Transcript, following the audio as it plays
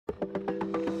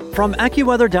From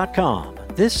AccuWeather.com,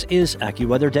 this is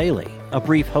AccuWeather Daily, a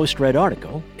brief host-read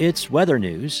article. It's weather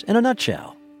news in a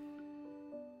nutshell.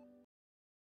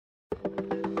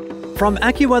 From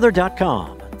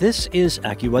AccuWeather.com, this is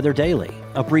AccuWeather Daily,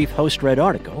 a brief host-read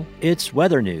article. It's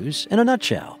weather news in a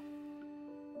nutshell.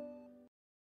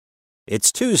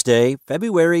 It's Tuesday,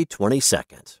 February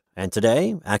 22nd, and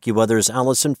today, AccuWeather's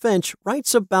Allison Finch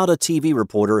writes about a TV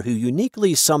reporter who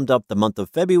uniquely summed up the month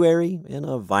of February in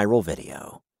a viral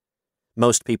video.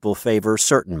 Most people favor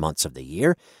certain months of the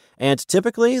year, and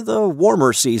typically the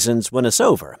warmer seasons win us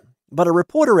over. But a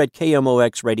reporter at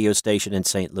KMOX radio station in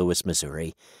St. Louis,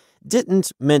 Missouri,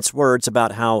 didn't mince words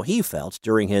about how he felt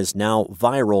during his now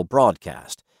viral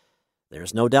broadcast.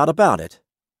 There's no doubt about it.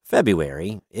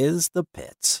 February is the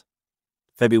pits.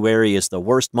 February is the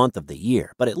worst month of the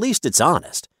year, but at least it's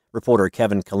honest, reporter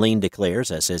Kevin Killeen declares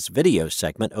as his video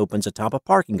segment opens atop a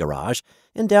parking garage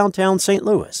in downtown St.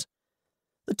 Louis.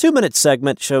 The 2-minute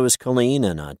segment shows Killeen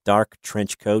in a dark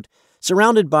trench coat,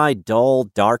 surrounded by dull,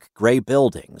 dark gray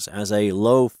buildings as a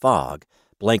low fog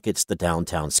blankets the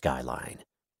downtown skyline.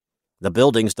 The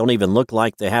buildings don't even look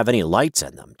like they have any lights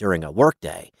in them during a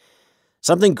workday.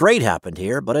 Something great happened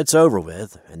here, but it's over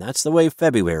with, and that's the way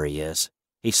February is,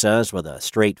 he says with a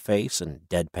straight face and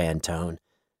deadpan tone.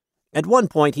 At one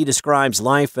point, he describes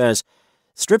life as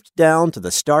stripped down to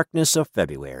the starkness of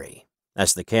February,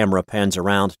 as the camera pans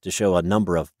around to show a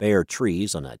number of bare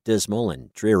trees on a dismal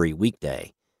and dreary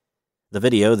weekday. The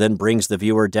video then brings the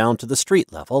viewer down to the street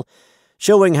level,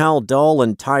 showing how dull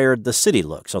and tired the city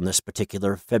looks on this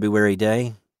particular February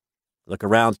day. Look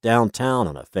around downtown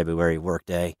on a February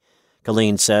workday,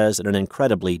 Killeen says in an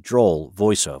incredibly droll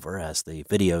voiceover as the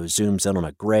video zooms in on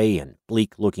a gray and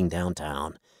bleak-looking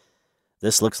downtown.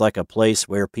 This looks like a place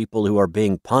where people who are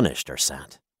being punished are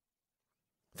sent.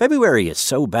 February is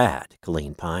so bad,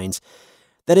 Killeen pines,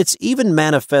 that it's even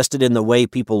manifested in the way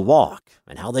people walk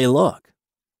and how they look.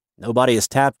 Nobody is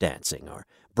tap dancing or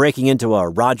breaking into a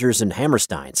Rodgers and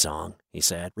Hammerstein song, he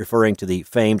said, referring to the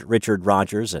famed Richard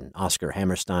Rodgers and Oscar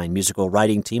Hammerstein musical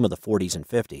writing team of the 40s and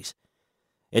 50s.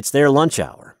 It's their lunch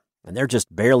hour, and they're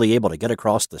just barely able to get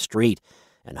across the street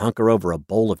and hunker over a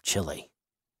bowl of chili.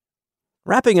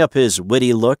 Wrapping up his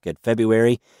witty look at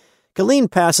February, Killeen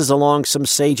passes along some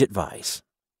sage advice.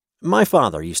 My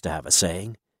father used to have a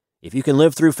saying, if you can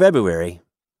live through February,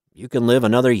 you can live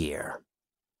another year.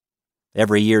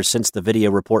 Every year since the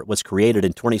video report was created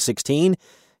in 2016,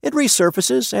 it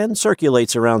resurfaces and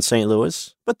circulates around St.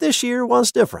 Louis, but this year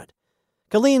was different.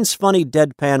 Killeen's funny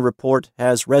deadpan report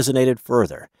has resonated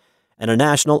further, and a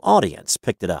national audience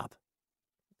picked it up.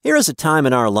 Here is a time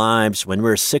in our lives when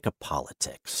we're sick of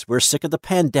politics, we're sick of the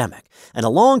pandemic, and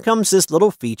along comes this little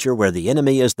feature where the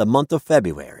enemy is the month of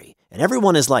February, and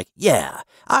everyone is like, yeah,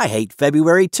 I hate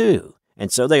February too,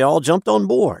 and so they all jumped on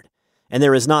board. And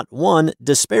there is not one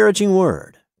disparaging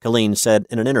word, Killeen said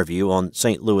in an interview on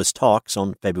St. Louis Talks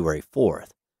on February 4th.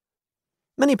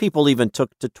 Many people even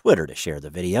took to Twitter to share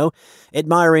the video,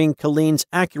 admiring Killeen's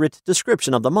accurate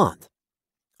description of the month.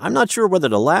 I'm not sure whether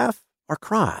to laugh or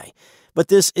cry, but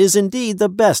this is indeed the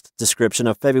best description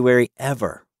of February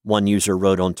ever, one user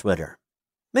wrote on Twitter.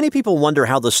 Many people wonder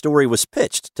how the story was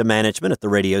pitched to management at the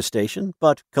radio station,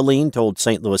 but Killeen told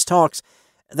St. Louis Talks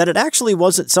that it actually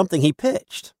wasn't something he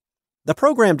pitched. The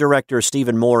program director,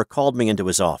 Stephen Moore, called me into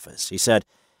his office. He said,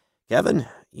 Kevin,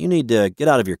 you need to get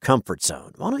out of your comfort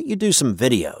zone. Why don't you do some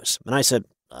videos? And I said,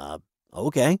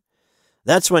 okay.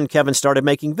 That's when Kevin started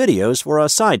making videos for a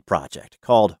side project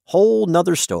called Whole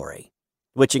 'Nother Story,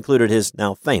 which included his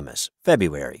now famous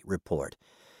February report.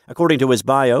 According to his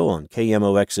bio on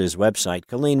KMOX's website,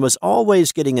 Killeen was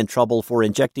always getting in trouble for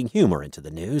injecting humor into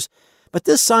the news, but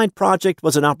this side project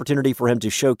was an opportunity for him to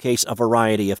showcase a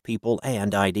variety of people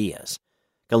and ideas.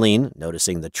 Killeen,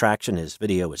 noticing the traction his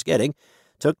video was getting,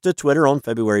 took to Twitter on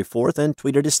February 4th and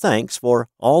tweeted his thanks for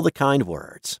all the kind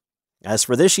words. As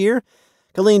for this year,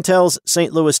 Killeen tells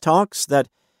St. Louis Talks that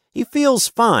he feels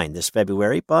fine this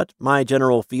February, but my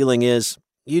general feeling is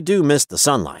you do miss the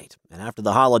sunlight, and after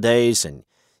the holidays, and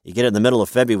you get in the middle of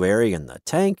February and the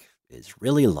tank is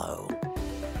really low.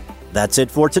 That's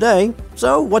it for today.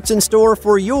 So what's in store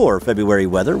for your February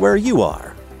weather where you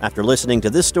are? After listening to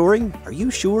this story, are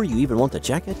you sure you even want to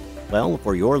check it? Well,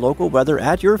 for your local weather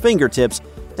at your fingertips,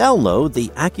 download the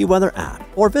AccuWeather app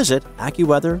or visit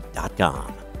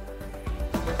AccuWeather.com.